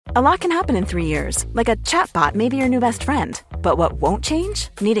A lot can happen in 3 years, like a chatbot may be your new best friend. But what won't change?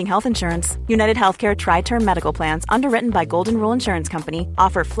 Needing health insurance. United Healthcare Tri-Term Medical Plans, underwritten by Golden Rule Insurance Company,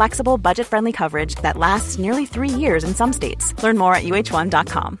 offer flexible, budget-friendly coverage that lasts nearly 3 years in some states. Learn more at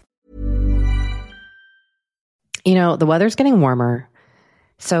uh1.com. You know, the weather's getting warmer,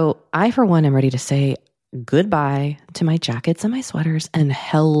 so I, for one, am ready to say goodbye to my jackets and my sweaters and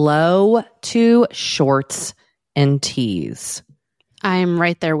hello to shorts and tees. I'm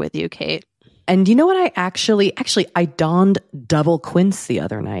right there with you, Kate. And you know what? I donned double quince the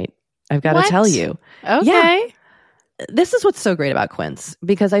other night. I've got to tell you. Okay. Yeah. This is what's so great about quince,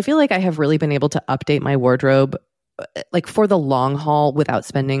 because I feel like I have really been able to update my wardrobe like for the long haul without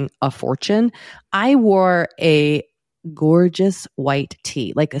spending a fortune. I wore a gorgeous white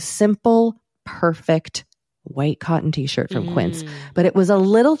tee, like a simple, perfect white cotton t-shirt from Quince, but it was a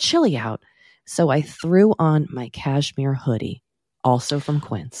little chilly out. So I threw on my cashmere hoodie, also from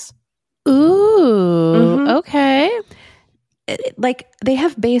Quince. Ooh, okay. Like, they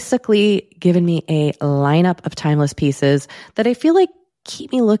have basically given me a lineup of timeless pieces that I feel like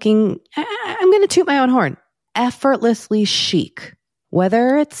keep me looking, I'm going to toot my own horn, effortlessly chic,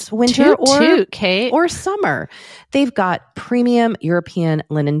 whether it's winter or summer. They've got premium European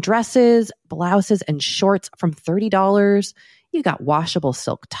linen dresses, blouses, and shorts from $30. You got washable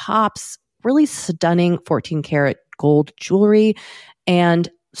silk tops, really stunning 14 karat gold jewelry, and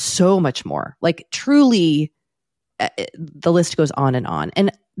so much more. Like, truly, the list goes on and on.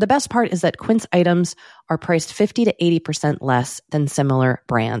 And the best part is that Quince items are priced 50 to 80% less than similar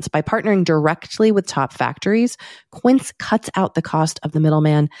brands. By partnering directly with top factories, Quince cuts out the cost of the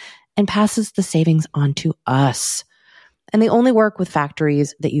middleman and passes the savings on to us. And they only work with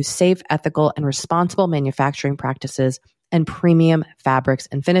factories that use safe, ethical, and responsible manufacturing practices and premium fabrics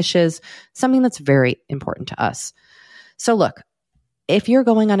and finishes, something that's very important to us. So look, if you're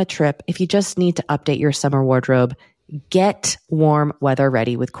going on a trip, if you just need to update your summer wardrobe, get warm weather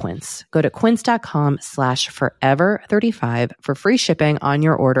ready with Quince. Go to quince.com/forever35 for free shipping on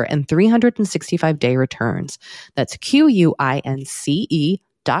your order and 365-day returns. That's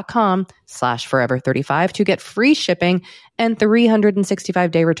QUINCE.com/forever35 to get free shipping and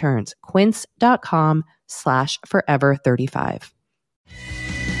 365-day returns. Quince.com/forever35.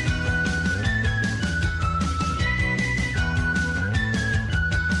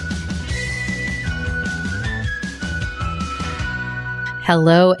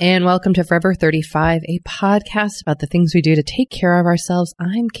 Hello and welcome to Forever 35, a podcast about the things we do to take care of ourselves.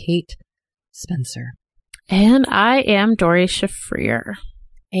 I'm Kate Spencer. And I am Dory Shafrir.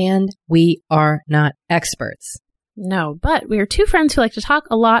 And we are not experts. No, but we are two friends who like to talk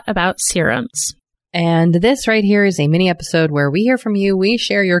a lot about serums. And this right here is a mini episode where we hear from you, we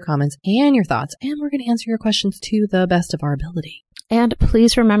share your comments and your thoughts, and we're going to answer your questions to the best of our ability. And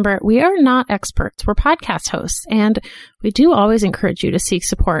please remember, we are not experts. We're podcast hosts, and we do always encourage you to seek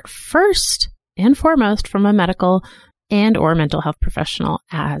support first and foremost from a medical and or mental health professional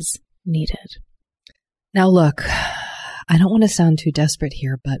as needed. Now, look, I don't want to sound too desperate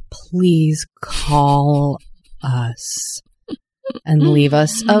here, but please call us and leave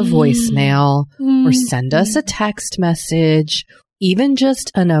us a voicemail or send us a text message, even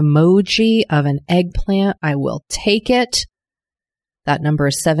just an emoji of an eggplant. I will take it. That number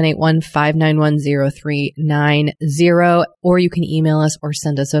is 781-591-0390, or you can email us or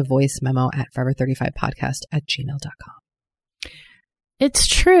send us a voice memo at forever35podcast@gmail.com. It's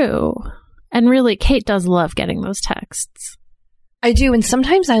true. And really, Kate does love getting those texts. I do. And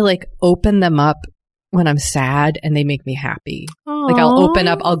sometimes I open them up when I'm sad and they make me happy.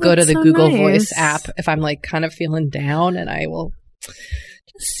 Aww, I'll go to the so Google nice. Voice app if I'm kind of feeling down, and I will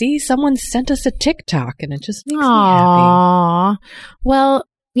see someone sent us a TikTok, and it just makes me happy. Well,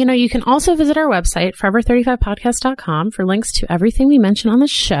 you can also visit our website, forever35podcast.com, for links to everything we mention on the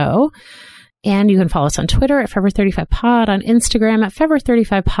show. And you can follow us on Twitter at Forever35Pod, on Instagram at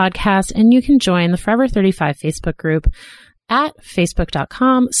Forever35Podcast, and you can join the Forever 35 Facebook group at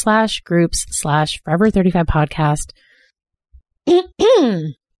facebook.com/groups/Forever35Podcast.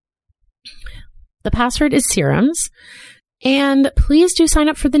 The password is serums. And please do sign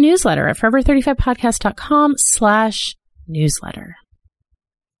up for the newsletter at forever35podcast.com/newsletter.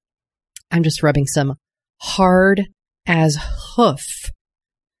 I'm just rubbing some hard as hoof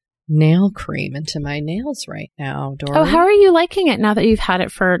nail cream into my nails right now, Dory. Oh, how are you liking it now that you've had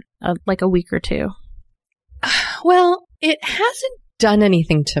it for a week or two? Well, it hasn't done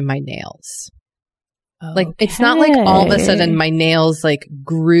anything to my nails. Okay. It's not like all of a sudden my nails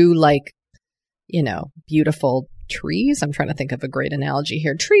grew beautiful trees. I'm trying to think of a great analogy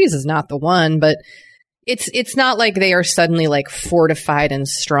here. Trees is not the one, but It's not like they are suddenly like fortified and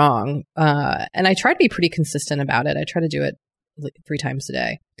strong. And I try to be pretty consistent about it. I try to do it 3 times a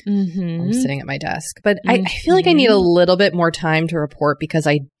day. I'm sitting at my desk. But I feel like I need a little bit more time to report because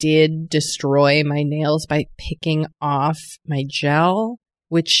I did destroy my nails by picking off my gel,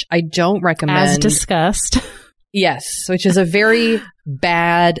 which I don't recommend. As discussed. Yes, which is a very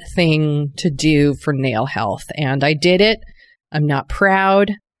bad thing to do for nail health. And I did it. I'm not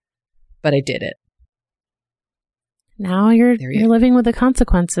proud, but I did it. Now you're living with the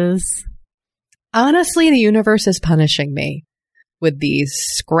consequences. Honestly, the universe is punishing me with these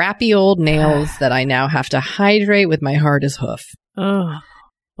scrappy old nails that I now have to hydrate with my hardest hoof. Oh,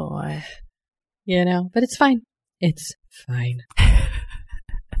 boy. You know, but it's fine. It's fine.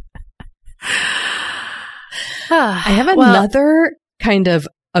 I have another kind of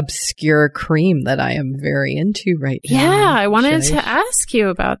obscure cream that I am very into right now. Yeah, I wanted to ask you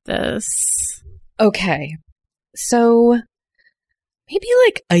about this. Okay. So maybe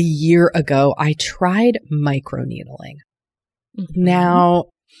like a year ago, I tried microneedling. Now,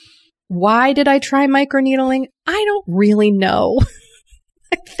 why did I try microneedling? I don't really know.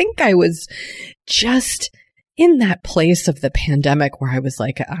 I think I was just in that place of the pandemic where I was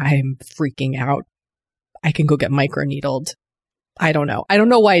like, I'm freaking out. I can go get microneedled. I don't know. I don't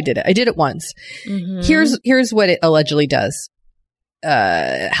know why I did it. I did it once. Here's what it allegedly does.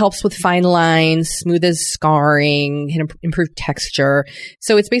 Helps with fine lines, smoothes scarring, improve texture.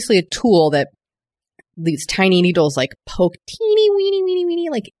 So it's basically a tool that these tiny needles like poke teeny weeny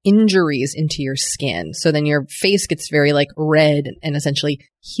like injuries into your skin. So then your face gets very like red and essentially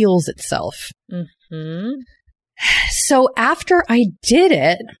heals itself. So after I did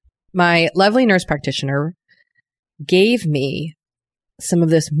it, my lovely nurse practitioner gave me some of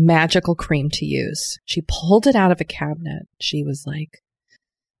this magical cream to use. She pulled it out of a cabinet. She was like,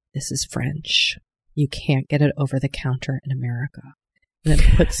 this is French. You can't get it over the counter in America. And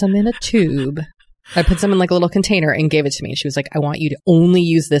then put some in a tube. I put some in like a little container and gave it to me. She was like, I want you to only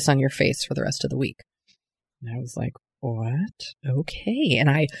use this on your face for the rest of the week. And I was like, what? Okay. And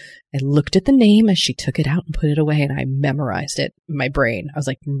I looked at the name as she took it out and put it away, and I memorized it in my brain. I was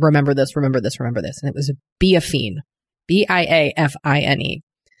like, remember this, remember this, remember this. And it was Biafine. Biafine.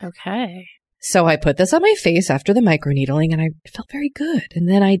 Okay. So I put this on my face after the microneedling, and I felt very good. And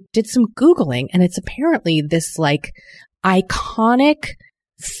then I did some Googling, and it's apparently this like iconic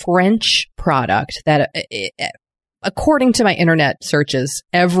French product that, according to my internet searches,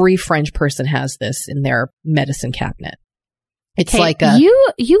 every French person has this in their medicine cabinet. It's like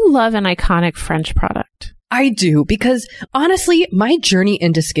you love an iconic French product. I do, because honestly, my journey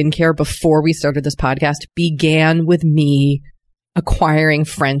into skincare before we started this podcast began with me acquiring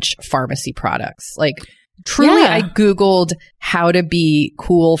French pharmacy products. Like, truly, I Googled how to be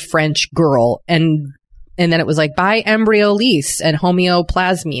cool French girl, and then it was like, buy Embryolisse and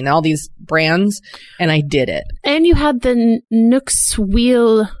Homeoplasmine and all these brands, and I did it. And you had the Nux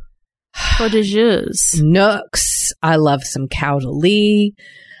Huile Prodigieuse. Nux. I love some Caudalie.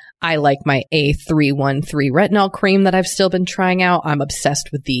 I like my A313 retinol cream that I've still been trying out. I'm obsessed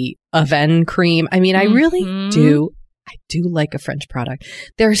with the Avène cream. I mean, I really do. I do like a French product.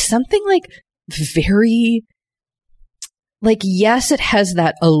 There's something like very, like, yes, it has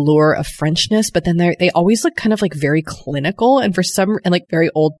that allure of Frenchness, but then they always look kind of like very clinical and and like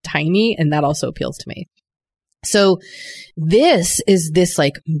very old timey. And that also appeals to me. So this is this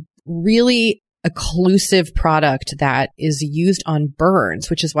like really occlusive product that is used on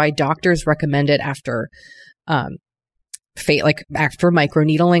burns, which is why doctors recommend it after after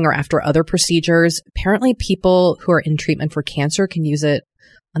microneedling or after other procedures. Apparently people who are in treatment for cancer can use it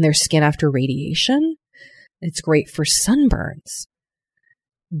on their skin after radiation. It's great for sunburns.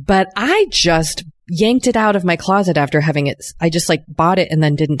 But I just yanked it out of my closet after having it. I just like bought it and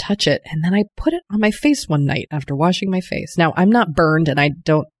then didn't touch it. And then I put it on my face one night after washing my face. Now, I'm not burned and I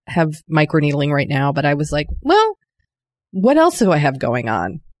don't have microneedling right now, but I was like, well, what else do I have going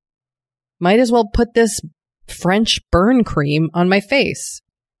on? Might as well put this French burn cream on my face.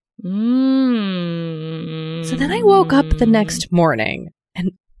 So then I woke up the next morning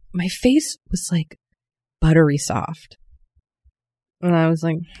and my face was like buttery soft. And I was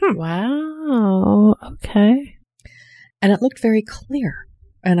like, wow, okay. And it looked very clear.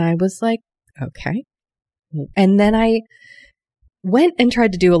 And I was like, okay. And then I went and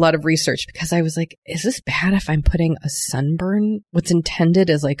tried to do a lot of research because I was like, is this bad if I'm putting a sunburn, what's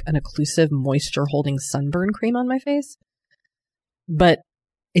intended as like an occlusive moisture holding sunburn cream on my face? But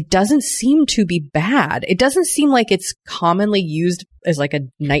it doesn't seem to be bad. It doesn't seem like it's commonly used as like a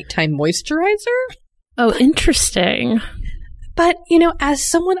nighttime moisturizer. Oh, interesting. But, as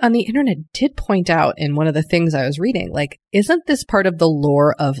someone on the internet did point out in one of the things I was reading, like, isn't this part of the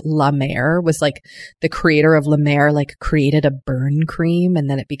lore of La Mer? Was like the creator of La Mer, like, created a burn cream and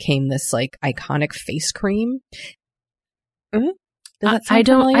then it became this like iconic face cream? Mm-hmm. I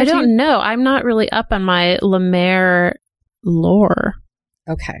don't know. I'm not really up on my La Mer lore.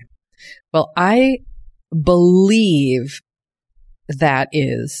 Okay. Well, I believe that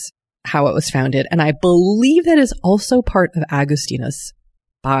is how it was founded. And I believe that is also part of Agustinus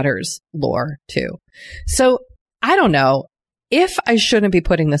Bader's lore too. So I don't know if I shouldn't be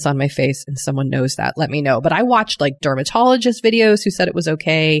putting this on my face and someone knows that, let me know. But I watched like dermatologist videos who said it was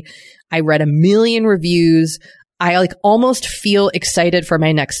okay. I read a million reviews. I like almost feel excited for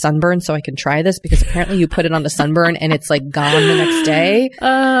my next sunburn so I can try this because apparently you put it on the sunburn and it's like gone the next day.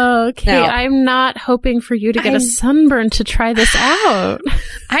 Okay. Now, I'm not hoping for you to get a sunburn to try this out.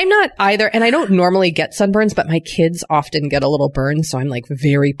 I'm not either. And I don't normally get sunburns, but my kids often get a little burn. So I'm like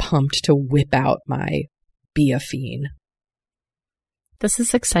very pumped to whip out my Biafine. This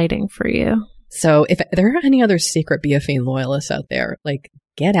is exciting for you. So if there are any other secret Biafine loyalists out there, like,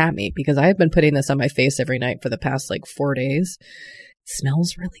 get at me because I've been putting this on my face every night for the past like 4 days. It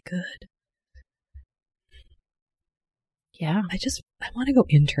smells really good. Yeah. I want to go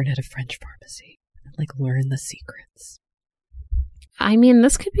intern at a French pharmacy and like learn the secrets. I mean,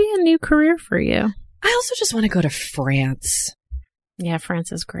 this could be a new career for you. I also just want to go to France. Yeah,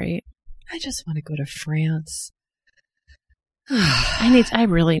 France is great. I just want to go to France. I need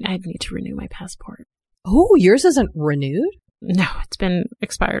to renew my passport. Oh, yours isn't renewed? No, it's been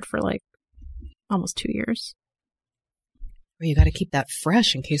expired for like almost 2 years. Well, you got to keep that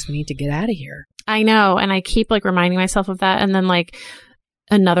fresh in case we need to get out of here. I know. And I keep like reminding myself of that. And then like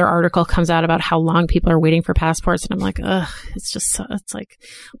another article comes out about how long people are waiting for passports. And I'm like, ugh, it's like,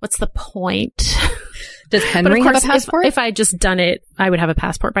 what's the point? Does Henry have a passport? If I had just done it, I would have a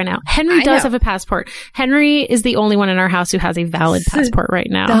passport by now. Henry does have a passport. Henry is the only one in our house who has a valid passport right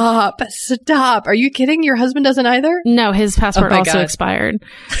now. Stop. Are you kidding? Your husband doesn't either? No, his passport also expired.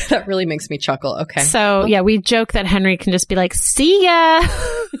 That really makes me chuckle. Okay. So yeah, we joke that Henry can just be like, see ya.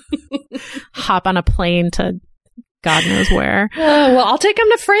 Hop on a plane to God knows where. Well, I'll take him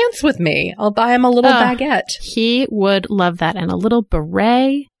to France with me. I'll buy him a little baguette. He would love that. And a little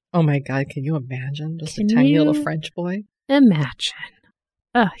beret. Oh my God, can you imagine? Just a tiny little French boy. Imagine.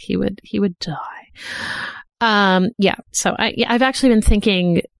 He would die. Yeah. So I've actually been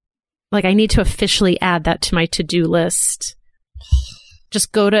thinking like I need to officially add that to my to-do list.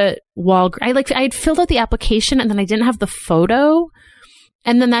 Just go to Walgreens. I had filled out the application and then I didn't have the photo.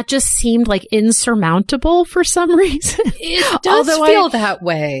 And then that just seemed like insurmountable for some reason. It does feel that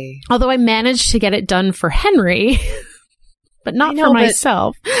way. Although I managed to get it done for Henry. But not for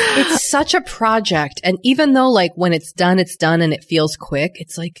myself. It's such a project. And even though like when it's done and it feels quick,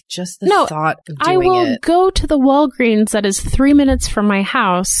 it's like just the thought of doing it. I will go to the Walgreens that is 3 minutes from my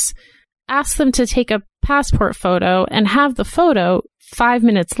house, ask them to take a passport photo and have the photo 5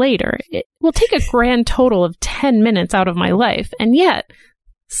 minutes later. It will take a grand total of 10 minutes out of my life. And yet,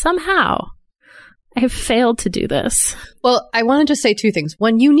 somehow, I have failed to do this. Well, I want to just say two things.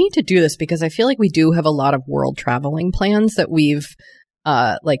 One, you need to do this because I feel like we do have a lot of world traveling plans that we've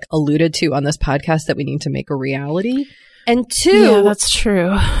alluded to on this podcast that we need to make a reality. And two, yeah, that's true.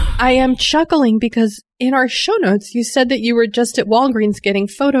 I am chuckling because in our show notes, you said that you were just at Walgreens getting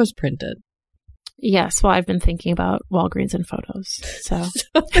photos printed. Yes, well, I've been thinking about Walgreens and photos. So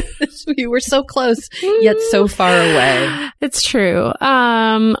you were so close, yet so far away. It's true.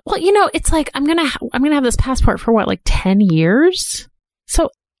 Well, it's like I'm gonna have this passport for what, like 10 years. So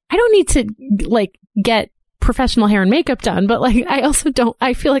I don't need to like get professional hair and makeup done, but like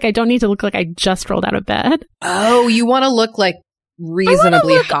I feel like I don't need to look like I just rolled out of bed. Oh, you want to look like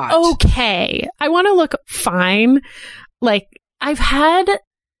reasonably hot? Okay, I want to look fine. Like I've had.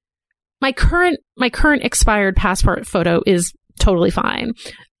 My current expired passport photo is totally fine.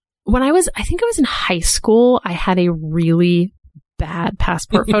 When I think I was in high school, I had a really bad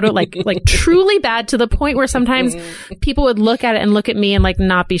passport photo, like truly bad to the point where sometimes people would look at it and look at me and like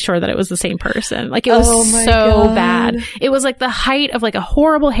not be sure that it was the same person. Like it was so bad. It was like the height of like a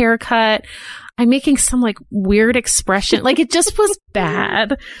horrible haircut. I'm making some like weird expression. Like it just was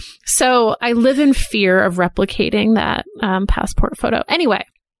bad. So I live in fear of replicating that passport photo. Anyway.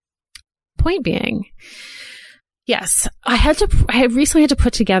 Point being, yes, I recently had to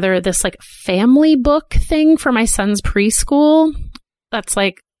put together this like family book thing for my son's preschool that's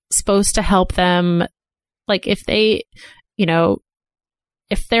like supposed to help them, like if they,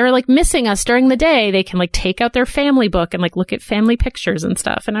 if they're like missing us during the day, they can like take out their family book and like look at family pictures and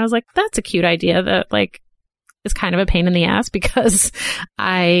stuff. And I was like, that's a cute idea that like is kind of a pain in the ass because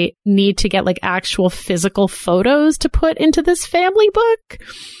I need to get like actual physical photos to put into this family book,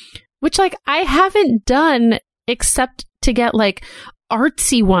 which like I haven't done except to get like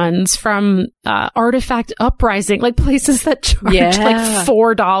artsy ones from Artifact Uprising, like places that charge like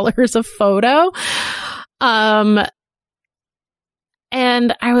 $4 a photo.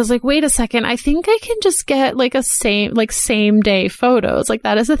 And I was like, wait a second, I think I can just get like same day photos. Like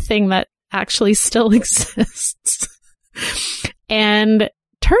that is a thing that actually still exists. And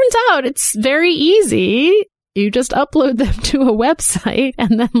turns out it's very easy. You just upload them to a website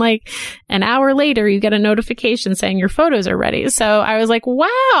and then like an hour later you get a notification saying your photos are ready. So I was like,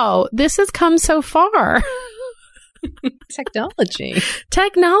 wow, this has come so far.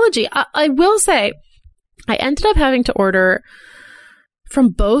 Technology. I will say I ended up having to order from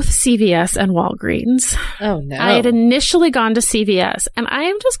both CVS and Walgreens. Oh, no. I had initially gone to CVS, and I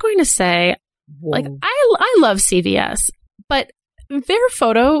am just going to say, like, I love CVS, but their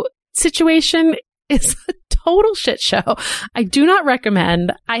photo situation is a total shit show. I do not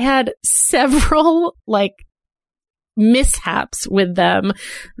recommend. I had several, like, mishaps with them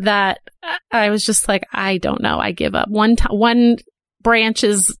that I was just like, I don't know. I give up. One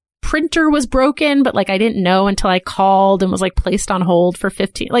branch's printer was broken, but like I didn't know until I called and was like placed on hold for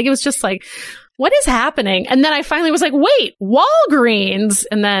 15. Like it was just like, what is happening? And then I finally was like, wait, Walgreens.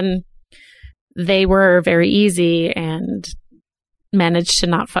 And then they were very easy and managed to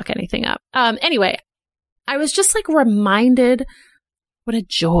not fuck anything up. Anyway, I was just like reminded what a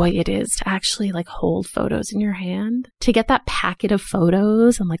joy it is to actually like hold photos in your hand, to get that packet of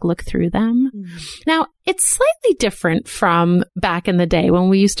photos and like look through them. Now, it's slightly different from back in the day when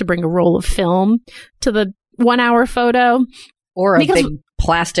we used to bring a roll of film to the 1 hour photo. Or a big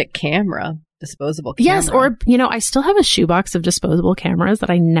plastic camera, disposable camera. Yes, or, I still have a shoebox of disposable cameras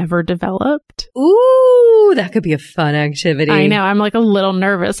that I never developed. Ooh, that could be a fun activity. I know. I'm like a little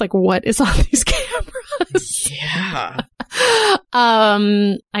nervous. Like, what is on these cameras? Yeah. I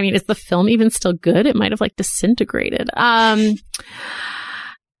mean, is the film even still good? It might have like disintegrated.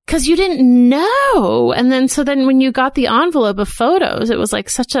 Cause you didn't know. And then, so then when you got the envelope of photos, it was like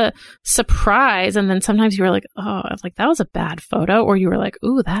such a surprise. And then sometimes you were like, oh, like that was a bad photo. Or you were like,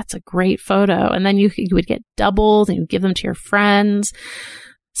 ooh, that's a great photo. And then you would get doubles and you give them to your friends.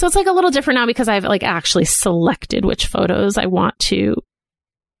 So it's like a little different now because I've like actually selected which photos I want to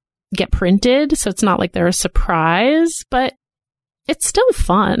get printed, so it's not like they're a surprise, but it's still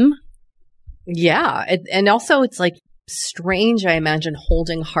fun. Yeah, and also it's like strange, I imagine,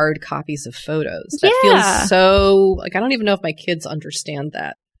 holding hard copies of photos. That feels so like I don't even know if my kids understand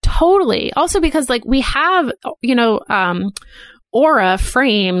that. Totally. Also because like we have, Aura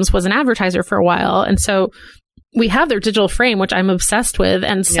Frames was an advertiser for a while, and so we have their digital frame, which I'm obsessed with,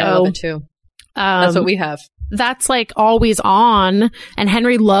 and so I love it too. That's what we have. That's like always on, and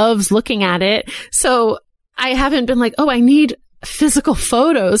Henry loves looking at it. So I haven't been like, oh, I need physical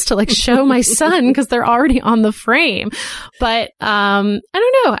photos to like show my son because they're already on the frame. But I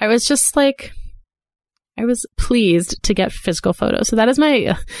don't know. I was just like, I was pleased to get physical photos. So that is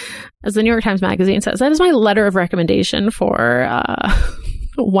my, as the New York Times Magazine says, that is my letter of recommendation for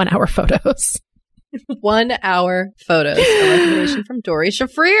 1 hour photos. 1 hour photos. A recommendation from Doree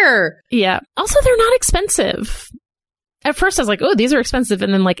Shafrir. Yeah. Also, they're not expensive. At first, I was like, oh, these are expensive.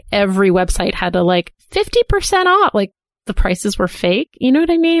 And then, like, every website had to, like, 50% off. Like, the prices were fake. You know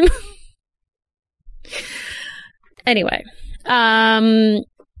what I mean? Anyway,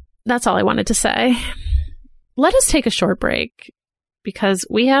 that's all I wanted to say. Let us take a short break because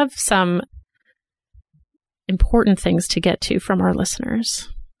we have some important things to get to from our listeners.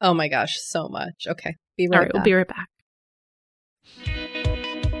 Oh my gosh, so much. Okay, be right back. We'll be right back.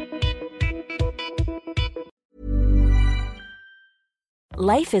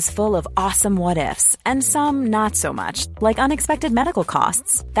 Life is full of awesome what-ifs, and some not so much, like unexpected medical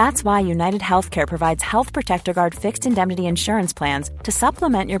costs. That's why United Healthcare provides Health Protector Guard fixed indemnity insurance plans to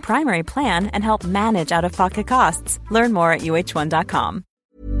supplement your primary plan and help manage out-of-pocket costs. Learn more at uh1.com.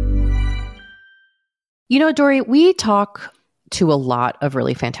 You know, Doree, we talk to a lot of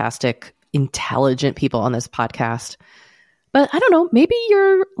really fantastic, intelligent people on this podcast. But I don't know, maybe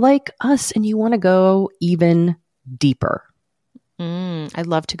you're like us and you want to go even deeper. I'd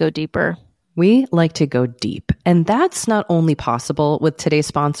love to go deeper. We like to go deep. And that's not only possible with today's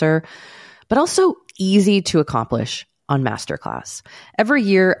sponsor, but also easy to accomplish on Masterclass. Every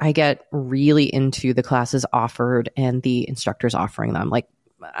year I get really into the classes offered and the instructors offering them. Like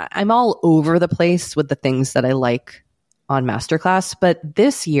I'm all over the place with the things that I like on Masterclass, but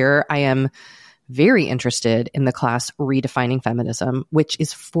this year I am very interested in the class Redefining Feminism, which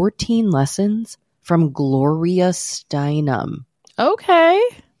is 14 lessons from Gloria Steinem. Okay.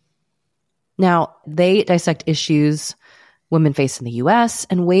 Now, they dissect issues women face in the U.S.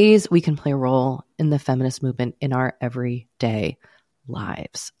 and ways we can play a role in the feminist movement in our everyday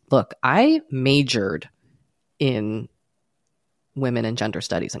lives. Look, I majored in women and gender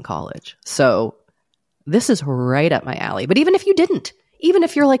studies in college, so this is right up my alley. But even if you didn't, even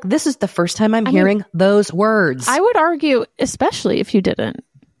if you're like, this is the first time I'm hearing those words. I would argue, especially if you didn't.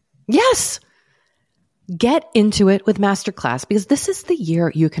 Yes. Get into it with Masterclass, because this is the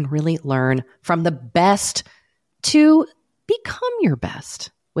year you can really learn from the best to become your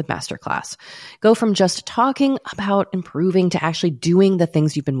best with Masterclass. Go from just talking about improving to actually doing the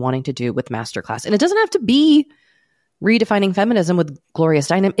things you've been wanting to do with Masterclass. And it doesn't have to be redefining feminism with Gloria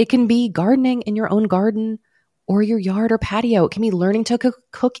Steinem. It can be gardening in your own garden or your yard or patio. It can be learning to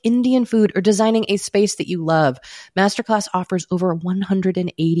cook Indian food or designing a space that you love. Masterclass offers over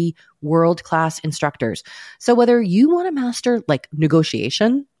 180 world-class instructors. So whether you want to master like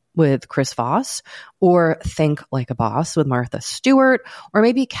negotiation with Chris Voss, or think like a boss with Martha Stewart, or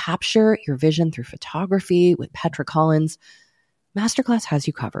maybe capture your vision through photography with Petra Collins, Masterclass has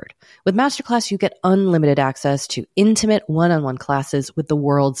you covered. With Masterclass, you get unlimited access to intimate one-on-one classes with the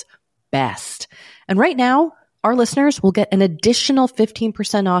world's best. And right now, our listeners will get an additional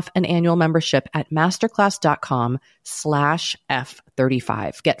 15% off an annual membership at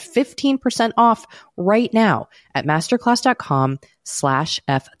masterclass.com/F35. Get 15% off right now at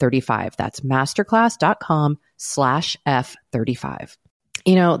masterclass.com/F35. That's masterclass.com/F35.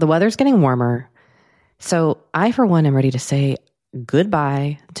 You know, the weather's getting warmer, so I, for one, am ready to say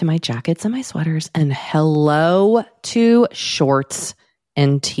goodbye to my jackets and my sweaters and hello to shorts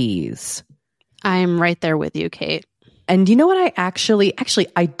and tees. I'm right there with you, Kate. And you know what? I actually,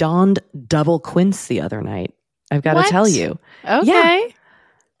 I donned double quince the other night. I've got to tell you. Okay. Yeah.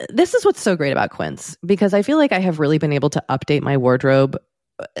 This is what's so great about quince, because I feel like I have really been able to update my wardrobe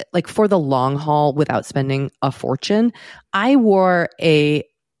like for the long haul without spending a fortune. I wore a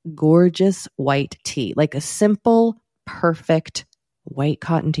gorgeous white tee, like a simple, perfect white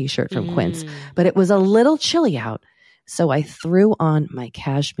cotton t-shirt from Quince, but it was a little chilly out. So I threw on my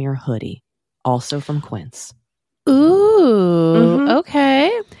cashmere hoodie, also from Quince. Ooh,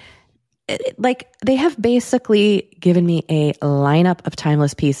 okay. Like, they have basically given me a lineup of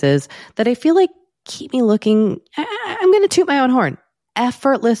timeless pieces that I feel like keep me looking, I'm going to toot my own horn,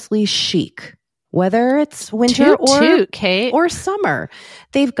 effortlessly chic, whether it's winter or summer.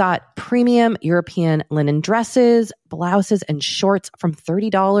 They've got premium European linen dresses, blouses, and shorts from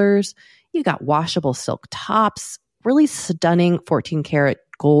 $30. You got washable silk tops, really stunning 14-karat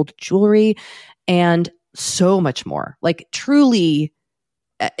gold jewelry, and so much more. Like, truly,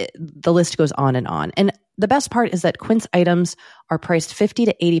 the list goes on and on. And the best part is that Quince items are priced 50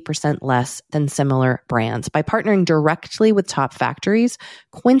 to 80% less than similar brands. By partnering directly with top factories,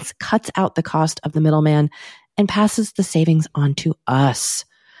 Quince cuts out the cost of the middleman and passes the savings on to us.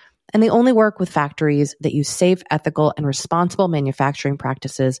 And they only work with factories that use safe, ethical, and responsible manufacturing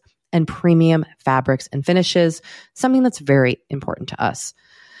practices and premium fabrics and finishes, something that's very important to us.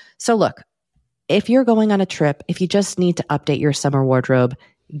 So look, if you're going on a trip, if you just need to update your summer wardrobe,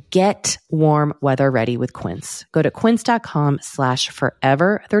 get warm weather ready with Quince. Go to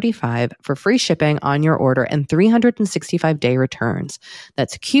quince.com/forever35 for free shipping on your order and 365-day returns.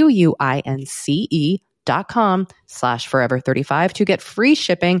 That's QUINCE.com/forever35 to get free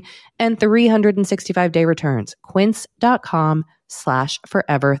shipping and 365-day returns.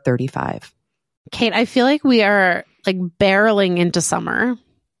 Quince.com/forever35. Kate, I feel like we are like barreling into summer.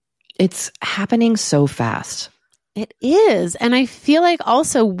 It's happening so fast. It is. And I feel like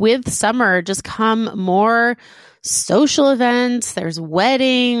also with summer just come more social events. There's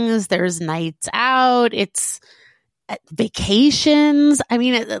weddings, there's nights out, it's vacations. I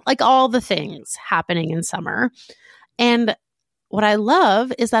mean, like all the things happening in summer. And what I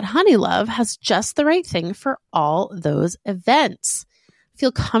love is that Honeylove has just the right thing for all those events.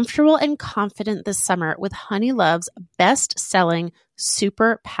 Feel comfortable and confident this summer with Honeylove's best-selling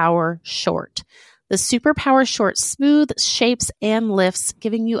Super Power Short. The Super Power Short smooths, shapes, and lifts,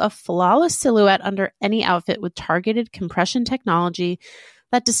 giving you a flawless silhouette under any outfit with targeted compression technology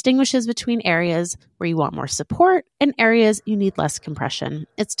that distinguishes between areas where you want more support and areas you need less compression.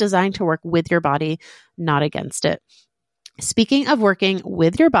 It's designed to work with your body, not against it. Speaking of working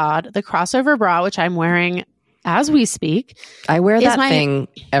with your bod, the crossover bra, which I'm wearing as we speak. I wear that thing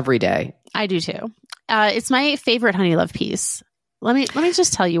every day. I do too. It's my favorite Honeylove piece. Let me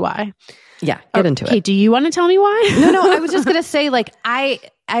just tell you why. Yeah, get into it. Okay, do you want to tell me why? No, I was just going to say, like, I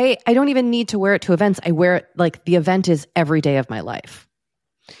don't even need to wear it to events. I wear it, like, the event is every day of my life.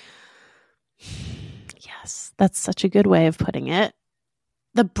 That's such a good way of putting it.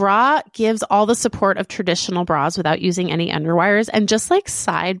 The bra gives all the support of traditional bras without using any underwires. And just like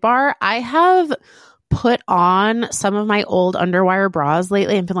sidebar, I have put on some of my old underwire bras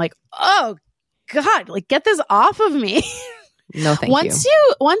lately and been like, oh God, like get this off of me. No, thank once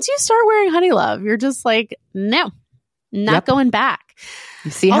you. Once you start wearing Honey Love, you're just like, no, not going back.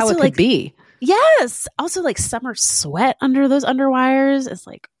 You see how Also, it could be. Yes. Also, like summer sweat under those underwires is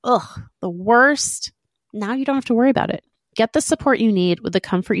like, ugh, the worst. Now you don't have to worry about it. Get the support you need with the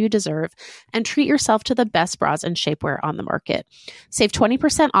comfort you deserve and treat yourself to the best bras and shapewear on the market. Save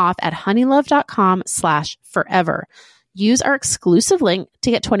 20% off at honeylove.com/forever. Use our exclusive link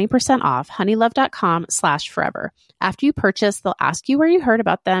to get 20% off honeylove.com/forever. After you purchase, they'll ask you where you heard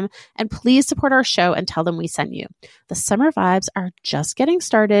about them, and please support our show and tell them we sent you. The summer vibes are just getting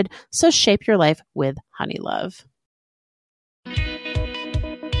started, so shape your life with Honey Love.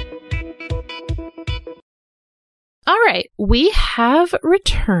 All right, we have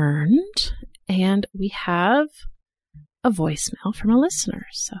returned and we have a voicemail from a listener,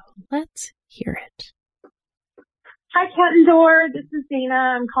 so let's hear it. Hi, Cat and Door. This is Dana.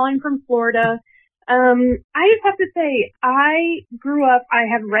 I'm calling from Florida. I just have to say, I grew up, I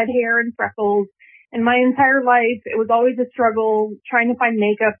have red hair and freckles, and my entire life it was always a struggle trying to find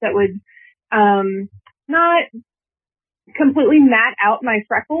makeup that would not completely mat out my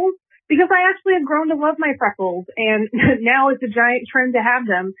freckles, because I actually have grown to love my freckles, and now it's a giant trend to have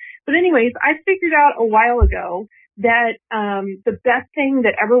them. But anyways, I figured out a while ago that the best thing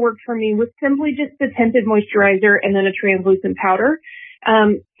that ever worked for me was simply just the tinted moisturizer and then a translucent powder.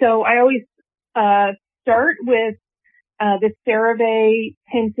 So I always start with the CeraVe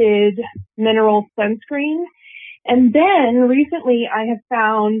tinted mineral sunscreen. And then recently I have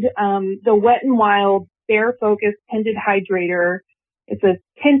found the Wet n Wild Bare Focus Tinted Hydrator. It's a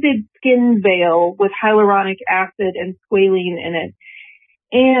tinted skin veil with hyaluronic acid and squalene in it.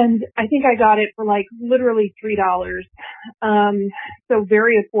 And I think I got it for like literally $3. So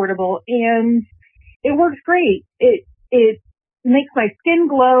very affordable. And it works great. It makes my skin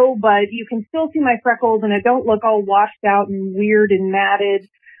glow, but you can still see my freckles and it don't look all washed out and weird and matted.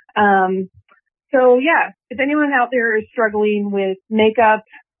 So yeah, if anyone out there is struggling with makeup,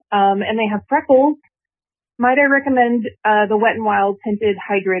 and they have freckles, might I recommend the Wet n Wild Tinted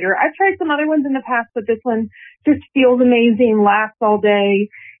Hydrator. I've tried some other ones in the past, but this one just feels amazing, lasts all day,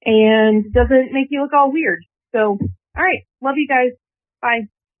 and doesn't make you look all weird. So, all right. Love you guys. Bye.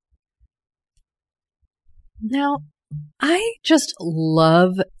 Now, I just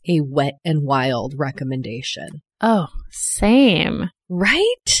love a Wet n Wild recommendation. Oh, same.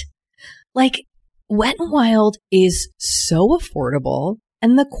 Right? Like, Wet n Wild is so affordable,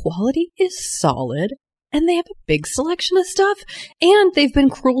 and the quality is solid. And they have a big selection of stuff, and they've been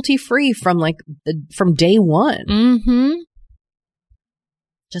cruelty-free from from day one. Mm-hmm.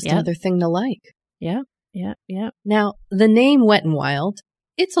 Just another thing to like. Yeah. Now, the name Wet n Wild,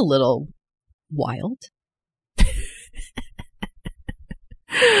 it's a little wild.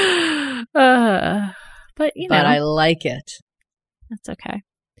 But I like it. That's okay.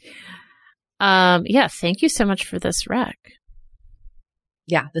 Yeah, thank you so much for this rec.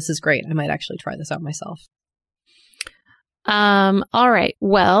 Yeah, this is great. I might actually try this out myself. All right.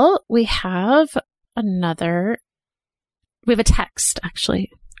 Well, we have a text, actually,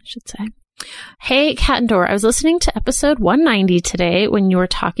 I should say. Hey, Cat and Door, I was listening to episode 190 today when you were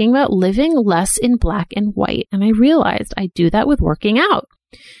talking about living less in black and white, and I realized I do that with working out.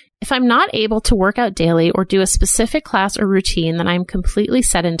 If I'm not able to work out daily or do a specific class or routine, then I'm completely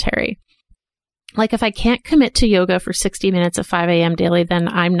sedentary. Like if I can't commit to yoga for 60 minutes at 5 a.m. daily, then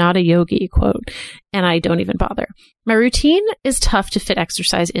I'm not a yogi, quote, and I don't even bother. My routine is tough to fit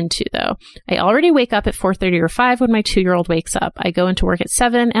exercise into, though. I already wake up at 4:30 or 5 when my 2-year-old wakes up. I go into work at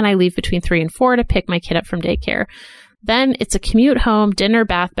 7 and I leave between 3 and 4 to pick my kid up from daycare. Then it's a commute home, dinner,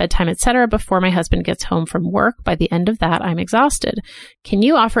 bath, bedtime, etc. before my husband gets home from work. By the end of that, I'm exhausted. Can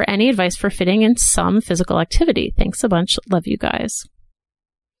you offer any advice for fitting in some physical activity? Thanks a bunch. Love you guys.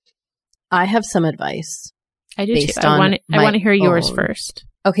 I have some advice. I do too. I want to hear yours first.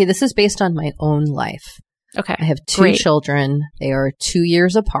 Okay, this is based on my own life. Okay. I have two children. They are 2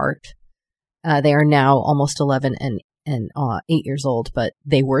 years apart. They are now almost 11 and 8 years old, but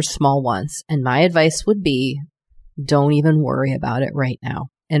they were small once. And my advice would be, don't even worry about it right now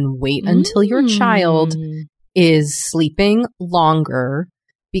and wait until your child is sleeping longer,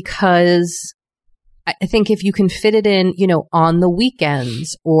 because I think if you can fit it in, on the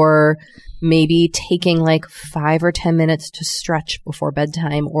weekends, or maybe taking like 5 or 10 minutes to stretch before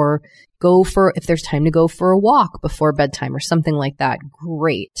bedtime, or if there's time to go for a walk before bedtime or something like that,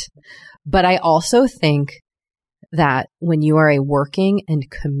 great. But I also think that when you are a working and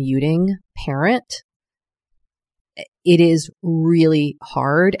commuting parent, it is really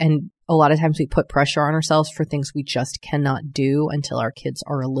hard. And a lot of times we put pressure on ourselves for things we just cannot do until our kids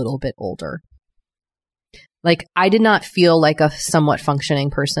are a little bit older. Like, I did not feel like a somewhat functioning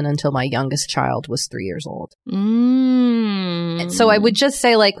person until my youngest child was 3 years old. And so I would just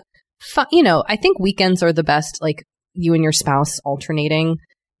say, like, I think weekends are the best, like, you and your spouse alternating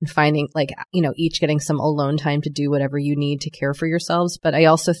and finding, like, each getting some alone time to do whatever you need to care for yourselves. But I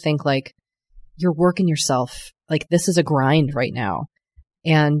also think, like, you're working yourself. Like, this is a grind right now.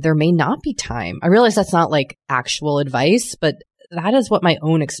 And there may not be time. I realize that's not, like, actual advice, but that is what my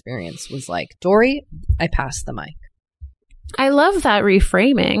own experience was like. Dory, I passed the mic. I love that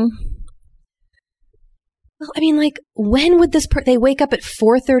reframing. Well, I mean, like, when would they wake up at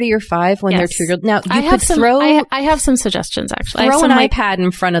 4:30 or 5 when they're 2-year-old? Now, I have some suggestions, actually. Throw an iPad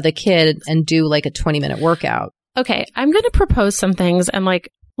in front of the kid and do, like, a 20-minute workout. Okay, I'm going to propose some things. And,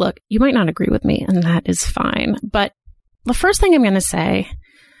 like, look, you might not agree with me, and that is fine. But the first thing I'm going to say,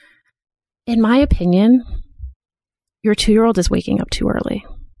 in my opinion, your 2-year-old is waking up too early.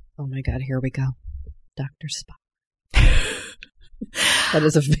 Oh my God, here we go. Dr. Spock. That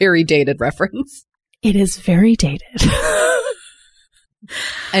is a very dated reference. It is very dated.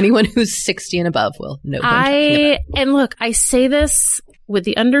 Anyone who's 60 and above will know what I'm talking about. And look, I say this with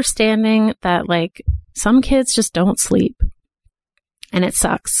the understanding that, like, some kids just don't sleep. And it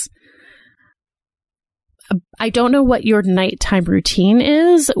sucks. I don't know what your nighttime routine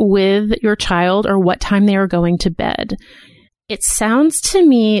is with your child or what time they are going to bed. It sounds to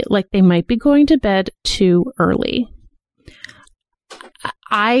me like they might be going to bed too early.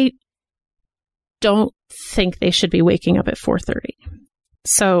 I don't think they should be waking up at 4:30.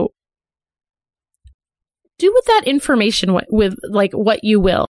 So do with that information with like what you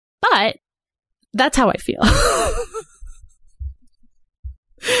will. But that's how I feel.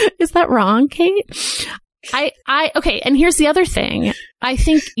 Is that wrong, Kate? Okay. And here's the other thing. I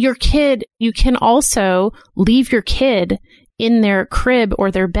think you can also leave your kid in their crib or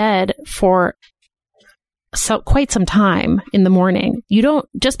their bed for quite some time in the morning. You don't,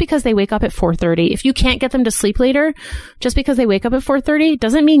 just because they wake up at 4:30, if you can't get them to sleep later, just because they wake up at 4:30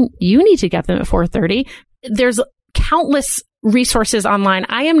 doesn't mean you need to get them at 4:30. There's countless resources online.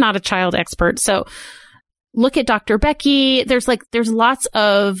 I am not a child expert, so look at Dr. Becky. There's lots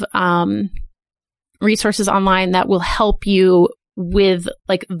of, resources online that will help you with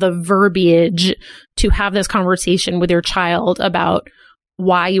like the verbiage to have this conversation with your child about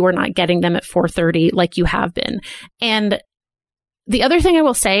why you are not getting them at 4:30 like you have been. And the other thing I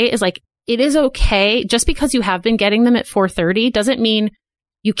will say is, like, it is okay. Just because you have been getting them at 4:30 doesn't mean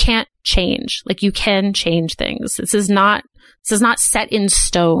you can't change. Like, you can change things. This is not set in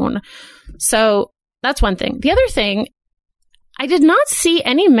stone. So that's one thing. The other thing, I did not see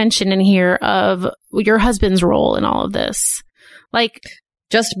any mention in here of your husband's role in all of this. Like,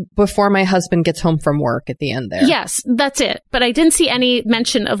 just before my husband gets home from work at the end there. Yes, that's it. But I didn't see any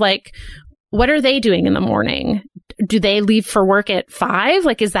mention of, like, what are they doing in the morning? Do they leave for work at 5?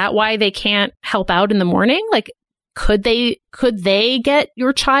 Like, is that why they can't help out in the morning? Like, could they get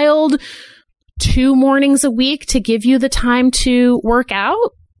your child 2 mornings a week to give you the time to work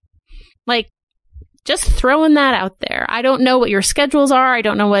out? Like, just throwing that out there. I don't know what your schedules are. I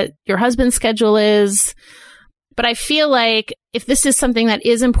don't know what your husband's schedule is. But I feel like if this is something that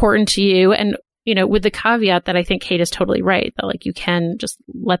is important to you, and, you know, with the caveat that I think Kate is totally right, that, like, you can just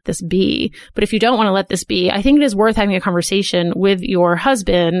let this be. But if you don't want to let this be, I think it is worth having a conversation with your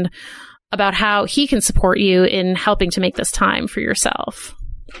husband about how he can support you in helping to make this time for yourself.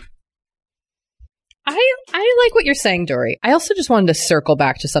 I like what you're saying, Dory. I also just wanted to circle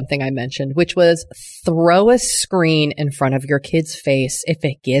back to something I mentioned, which was throw a screen in front of your kid's face if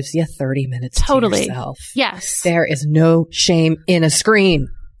it gives you 30 minutes totally. To yourself. Yes. There is no shame in a screen.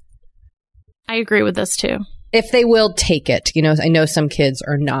 I agree with this too. If they will take it. You know, I know some kids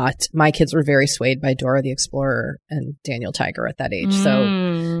are not. My kids were very swayed by Dora the Explorer and Daniel Tiger at that age.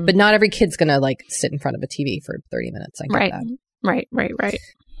 So, but not every kid's going to, like, sit in front of a TV for 30 minutes. I get that. Right.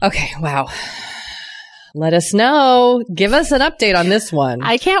 Okay. Wow. Let us know. Give us an update on this one.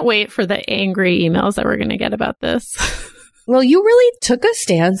 I can't wait for the angry emails that we're going to get about this. Well, you really took a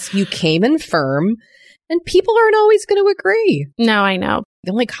stance. You came in firm, and people aren't always going to agree. No, I know.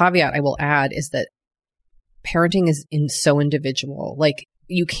 The only caveat I will add is that parenting is so individual. Like,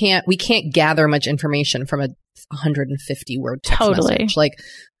 we can't gather much information from a 150-word text message. Like,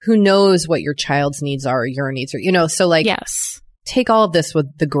 who knows what your child's needs are or your needs are, you know? So, like, yes, take all of this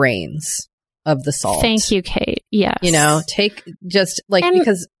with the grains of the salt. Thank you, Kate. Yes. You know, take just like,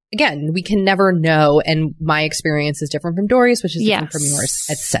 because again, we can never know. And my experience is different from Dory's, which is different from yours,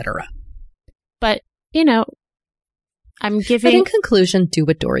 etc. But, you know, I'm giving... But in conclusion, do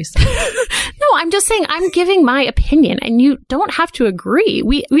what Dory said. No, I'm just saying I'm giving my opinion and you don't have to agree.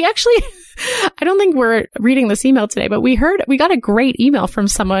 We actually, I don't think we're reading this email today, but we got a great email from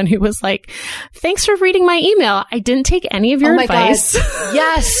someone who was like, thanks for reading my email. I didn't take any of your advice. God.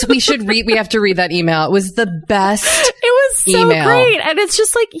 Yes, we have to read that email. It was the best It was so email. Great. And it's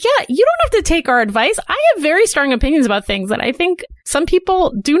just like, yeah, you don't have to take our advice. I have very strong opinions about things that I think some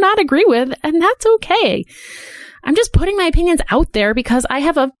people do not agree with, and that's okay. I'm just putting my opinions out there because I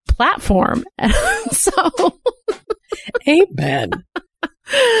have a platform. So, amen.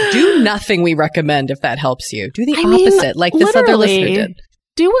 Do nothing we recommend if that helps you. Do the opposite, like this other listener did.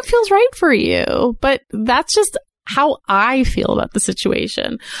 Do what feels right for you. But that's just how I feel about the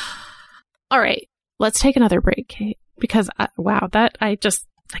situation. All right, let's take another break, Kate, because I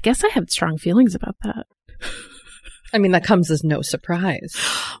guess I have strong feelings about that. I mean, that comes as no surprise.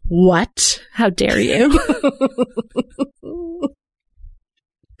 What? How dare you? All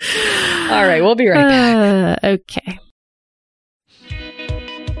right, we'll be right back. Okay.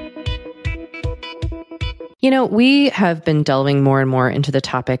 You know, we have been delving more and more into the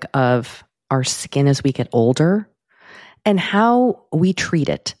topic of our skin as we get older and how we treat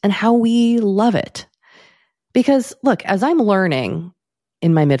it and how we love it. Because look, as I'm learning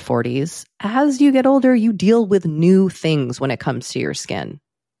in my mid-40s, as you get older, you deal with new things when it comes to your skin.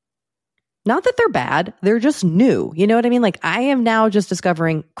 Not that they're bad, they're just new. You know what I mean? Like, I am now just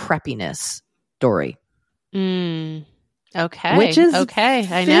discovering crepiness, Dory. Okay. Which is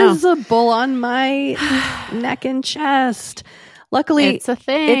I know. visible on my neck and chest. Luckily, it's a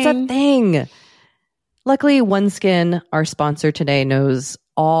thing. Luckily, OneSkin, our sponsor today, knows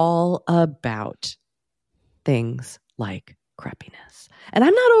all about things like crepiness. And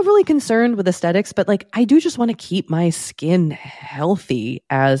I'm not overly concerned with aesthetics, but like, I do just want to keep my skin healthy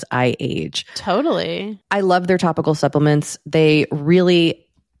as I age. Totally. I love their topical supplements. They really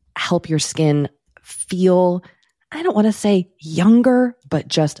help your skin feel, I don't want to say younger, but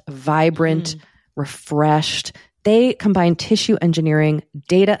just vibrant, refreshed. They combine tissue engineering,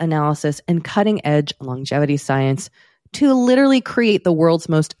 data analysis, and cutting-edge longevity science to literally create the world's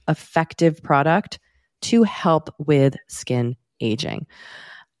most effective product to help with skin aging.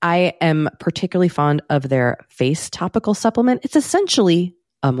 I am particularly fond of their face topical supplement. It's essentially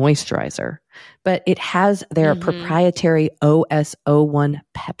a moisturizer, but it has their proprietary OS01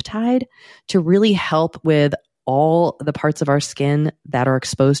 peptide to really help with all the parts of our skin that are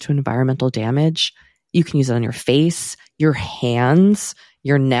exposed to environmental damage. You can use it on your face, your hands,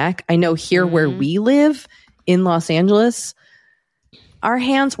 your neck. I know here where we live in Los Angeles, our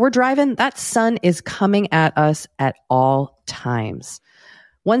hands, we're driving, that sun is coming at us at all times.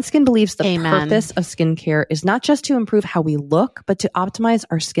 OneSkin believes the purpose of skincare is not just to improve how we look, but to optimize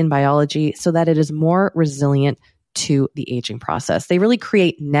our skin biology so that it is more resilient to the aging process. They really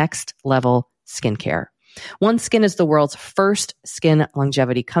create next level skincare. OneSkin is the world's first skin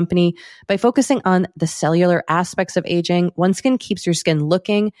longevity company. By focusing on the cellular aspects of aging, OneSkin keeps your skin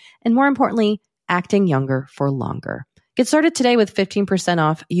looking and, more importantly, acting younger for longer. Get started today with 15%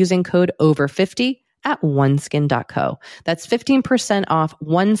 off using code OVER50 at oneskin.co. That's 15% off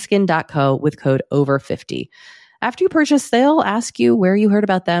oneskin.co with code OVER50. After you purchase, they'll ask you where you heard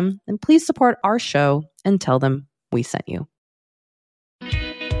about them, and please support our show and tell them we sent you.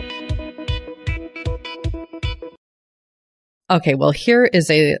 Okay, well, here is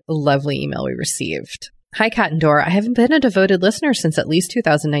a lovely email we received. Hi, Kat and Dora. I haven't been a devoted listener since at least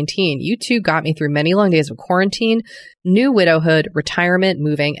 2019. You two got me through many long days of quarantine, new widowhood, retirement,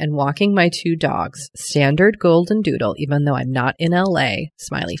 moving, and walking my two dogs. Standard golden doodle, even though I'm not in LA,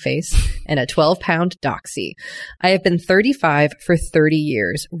 smiley face, and a 12-pound doxy. I have been 35 for 30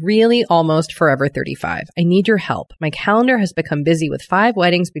 years, really almost forever 35. I need your help. My calendar has become busy with 5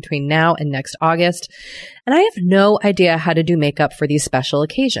 weddings between now and next August, and I have no idea how to do makeup for these special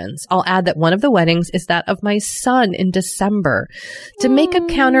occasions. I'll add that one of the weddings is that of my son in December. Do makeup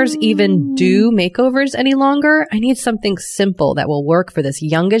counters even do makeovers any longer? I need something simple that will work for this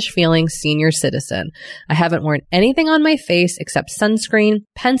youngish feeling senior citizen. I haven't worn anything on my face except sunscreen,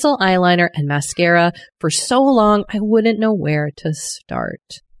 pencil, eyeliner, and mascara for so long I wouldn't know where to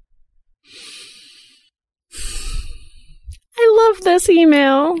start. I love this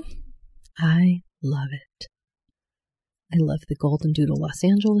email. I love it. I love the Golden Doodle Los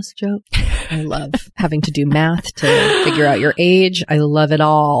Angeles joke. I love having to do math to figure out your age. I love it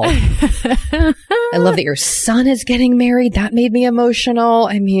all. I love that your son is getting married. That made me emotional.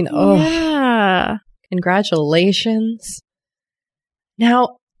 I mean, yeah. Congratulations.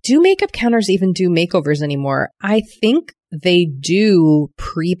 Now, do makeup counters even do makeovers anymore? I think they do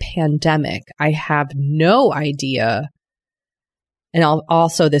pre-pandemic. I have no idea. And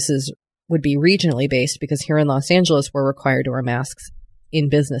also would be regionally based because here in Los Angeles, we're required to wear masks in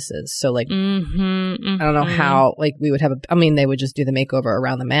businesses. So like, I don't know how, like we would have they would just do the makeover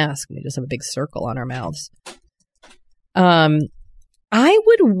around the mask and we just have a big circle on our mouths. I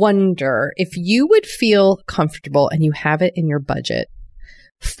would wonder if you would feel comfortable and you have it in your budget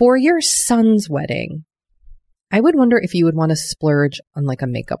for your son's wedding. I would wonder if you would want to splurge on like a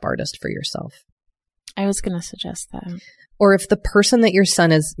makeup artist for yourself. I was going to suggest that. Or if the person that your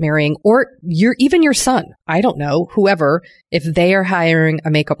son is marrying, or even your son, I don't know, whoever, if they are hiring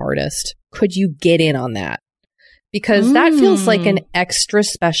a makeup artist, could you get in on that? Because that feels like an extra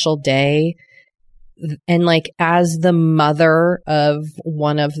special day. And like as the mother of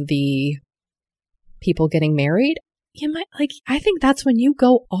one of the people getting married, you might I think that's when you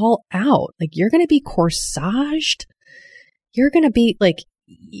go all out. Like you're going to be corsaged. You're going to be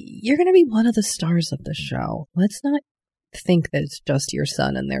one of the stars of the show. Let's not think that it's just your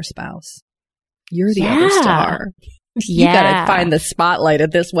son and their spouse. You're the other star. You got to find the spotlight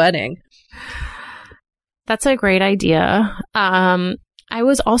at this wedding. That's a great idea. I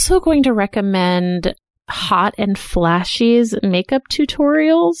was also going to recommend Hot and Flashy's makeup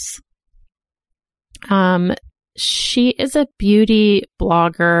tutorials. She is a beauty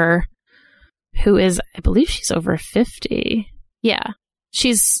blogger who is, I believe she's over 50. Yeah.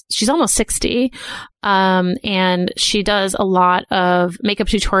 She's almost 60. And she does a lot of makeup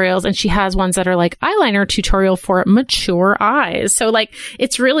tutorials, and she has ones that are like eyeliner tutorial for mature eyes. So like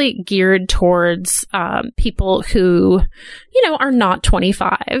it's really geared towards people who, are not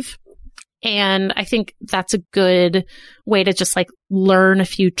 25. And I think that's a good way to just like learn a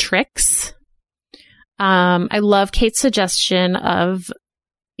few tricks. I love Kate's suggestion of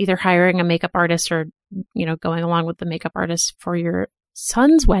either hiring a makeup artist or, going along with the makeup artist for your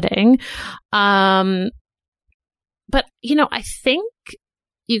son's wedding. But, I think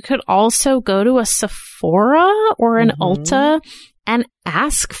you could also go to a Sephora or an Ulta and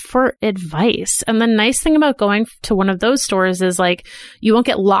ask for advice. And the nice thing about going to one of those stores is like, you won't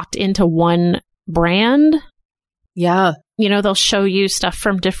get locked into one brand. Yeah. They'll show you stuff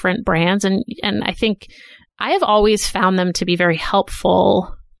from different brands. And I think I have always found them to be very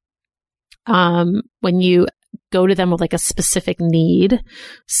helpful when you go to them with like a specific need.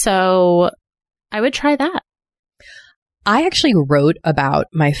 So I would try that. I actually wrote about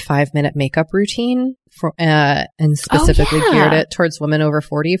my 5-minute makeup routine and specifically geared it towards women over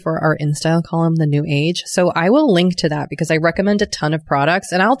 40 for our InStyle column, The New Age. So I will link to that because I recommend a ton of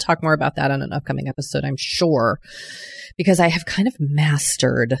products, and I'll talk more about that on an upcoming episode, I'm sure, because I have kind of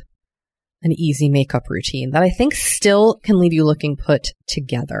mastered an easy makeup routine that I think still can leave you looking put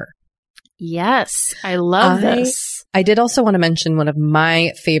together. Yes, I love this. I did also want to mention one of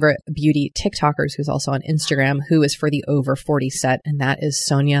my favorite beauty TikTokers who's also on Instagram, who is for the over 40 set, and that is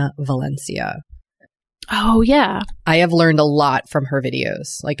Sonia Valencia. Oh, yeah. I have learned a lot from her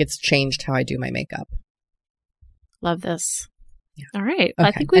videos. Like it's changed how I do my makeup. Love this. Yeah. All right. Okay.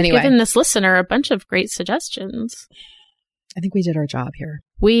 I think we've given this listener a bunch of great suggestions. I think we did our job here.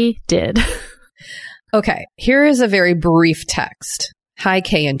 We did. Okay. Here is a very brief text. Hi,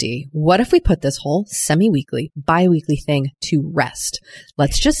 K&D. What if we put this whole semi-weekly, bi-weekly thing to rest?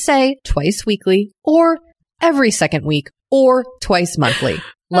 Let's just say twice weekly or every second week or twice monthly.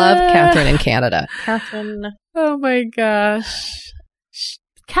 Love, Catherine in Canada. Catherine. Oh my gosh.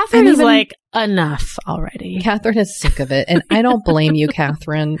 Catherine is like, enough already. Catherine is sick of it. And I don't blame you,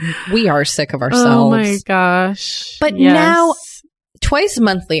 Catherine. We are sick of ourselves. Oh my gosh. But now, twice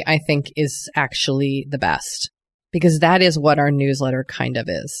monthly, I think, is actually the best. Because that is what our newsletter kind of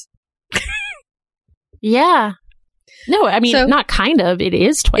is. Yeah. No, I mean, not kind of. It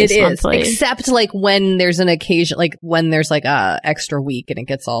is twice monthly. It is, except like when there's an occasion, like when there's like a extra week and it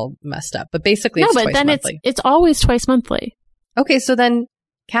gets all messed up. But basically, it's twice monthly. It's always twice monthly. Okay, so then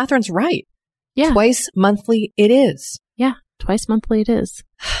Catherine's right. Yeah. Twice monthly it is. Yeah, twice monthly it is.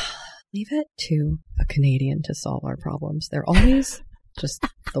 Leave it to a Canadian to solve our problems. They're always just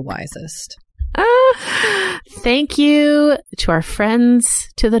the wisest. Thank you to our friends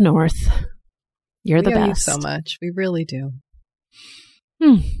to the north. You're the best. We owe you so much. We really do.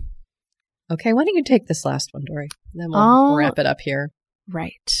 Okay, why don't you take this last one, Dory? Then we'll wrap it up here.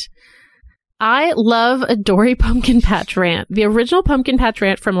 Right. I love a Dory Pumpkin Patch rant. The original Pumpkin Patch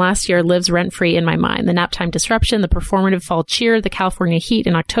rant from last year lives rent-free in my mind. The nap time disruption, the performative fall cheer, the California heat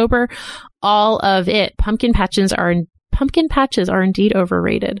in October, all of it. Pumpkin patches are indeed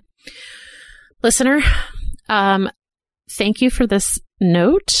overrated. Listener, thank you for this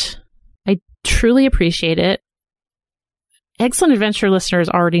note, I truly appreciate it. Excellent Adventure listeners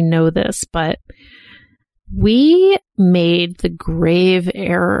already know this, but we made the grave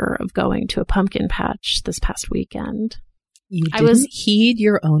error of going to a pumpkin patch this past weekend. You didn't heed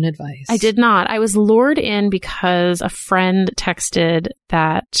your own advice. I did not. I was lured in because a friend texted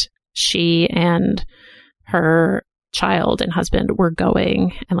that she and her child and husband were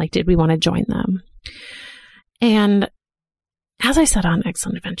going, and like, did we want to join them? And as I said on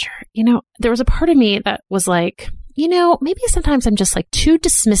Excellent Adventure, you know, there was a part of me that was like, you know, maybe sometimes I'm just like too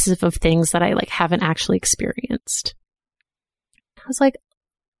dismissive of things that I like haven't actually experienced. I was like,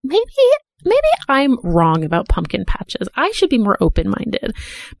 maybe I'm wrong about pumpkin patches. I should be more open-minded.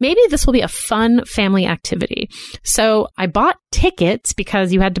 Maybe this will be a fun family activity. So I bought tickets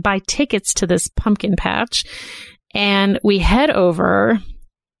because you had to buy tickets to this pumpkin patch. And we head over,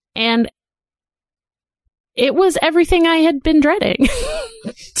 and it was everything I had been dreading,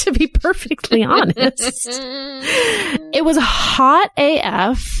 to be perfectly honest. It was hot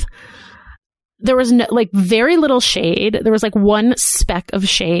AF. There was no, like, very little shade. There was like one speck of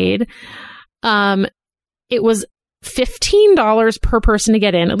shade. It was $15 per person to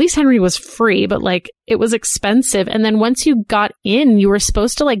get in. At least Henry was free, but like, it was expensive. And then once you got in, you were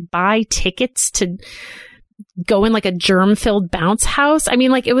supposed to like buy tickets to go in like a germ-filled bounce house. I mean,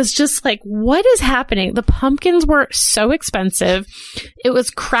 like, it was just like, what is happening? The pumpkins were so expensive. It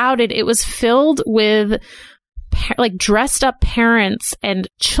was crowded. It was filled with like dressed up parents and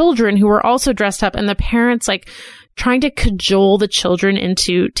children who were also dressed up, and the parents like trying to cajole the children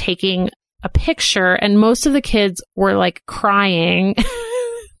into taking a picture. And most of the kids were like crying.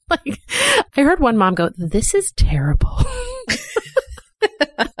 Like, I heard one mom go, "This is terrible."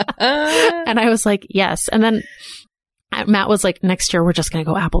 And I was like, yes. And then Matt was like, "Next year, we're just going to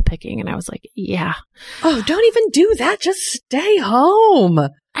go apple picking." And I was like, yeah. Oh, don't even do that. Just stay home.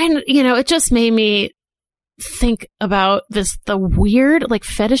 And, you know, it just made me think about the weird, like,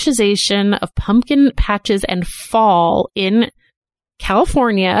 fetishization of pumpkin patches and fall in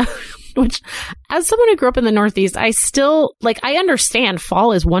California, which, as someone who grew up in the Northeast, I still, like, I understand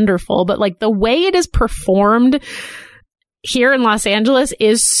fall is wonderful, but, like, the way it is performed here in Los Angeles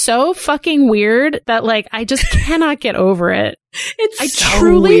is so fucking weird that, like, I just cannot get over it. I so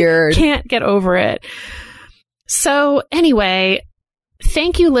truly weird. Can't get over it. So anyway,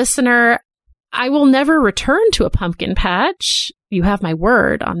 thank you, listener. I will never return to a pumpkin patch. You have my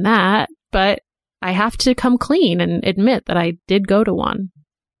word on that, but I have to come clean and admit that I did go to one.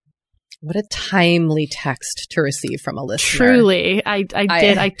 What a timely text to receive from a listener. Truly. I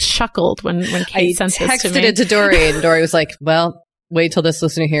did. I chuckled when Kate sent this to me. I texted it to Dory, and Dory was like, well, wait till this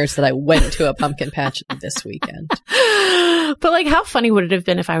listener hears that I went to a pumpkin patch this weekend. But, like, how funny would it have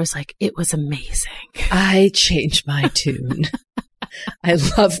been if I was like, it was amazing? I changed my tune. I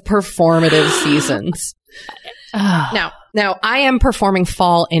love performative seasons. Now, I am performing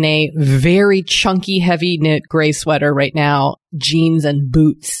fall in a very chunky, heavy knit gray sweater right now, jeans and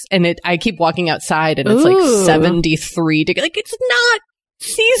boots. And I keep walking outside and it's like 73 degrees. Like, it's not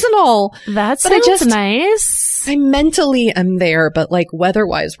seasonal. That sounds nice. I mentally am there, but like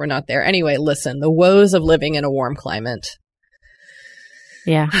weather-wise, we're not there. Anyway, listen, the woes of living in a warm climate.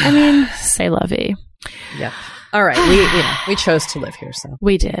 Yeah. I mean, c'est la vie. Yep. All right. We chose to live here, so.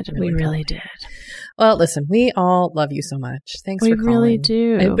 We did. We really did. Well, listen, we all love you so much. Thanks for calling. We really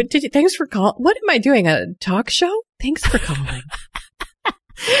do. Thanks for calling. What am I doing? A talk show? Thanks for calling.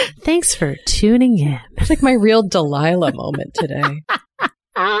 Thanks for tuning in. It's like my real Delilah moment today.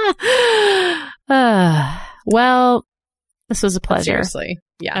 Well, this was a pleasure. Seriously.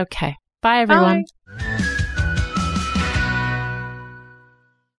 Yeah. Okay. Bye, everyone. Bye.